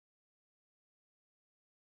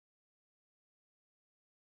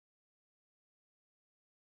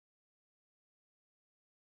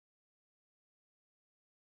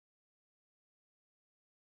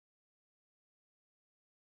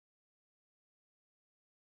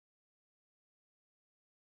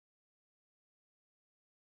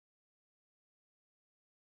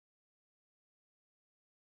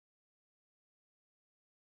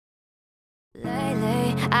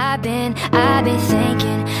Lately, I've been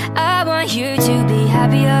thinking, I want you to be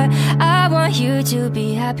happier, I want you to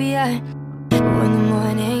be happier. When the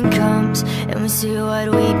morning comes and we see what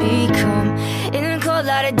we become, in the cold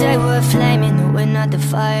light of day we're flaming, though we're not the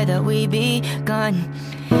fire that we begun.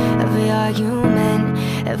 Every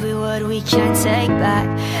argument, every word we can't take back,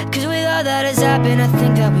 cause with all that has happened I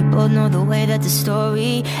think that we both know the way that the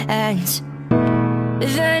story ends.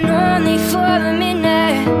 Then only for a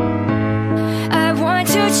minute I want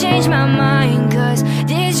to change my mind, cause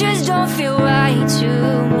this just don't feel right to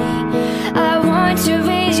me. I want to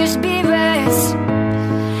raise your spirits,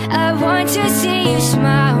 I want to see you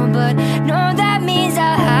smile, but no, that means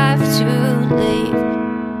I have to leave.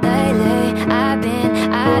 Lately, I've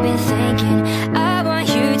been thinking, I want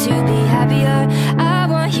you to be happier, I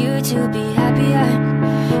want you to be happier.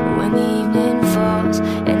 When the evening falls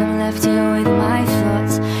and I'm left here with my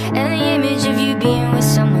thoughts, and the image of you being with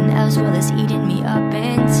someone else, well, it's eating me up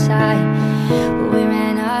inside. But we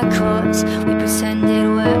ran our course, we pretended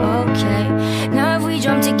we're okay. Now if we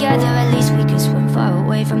jump together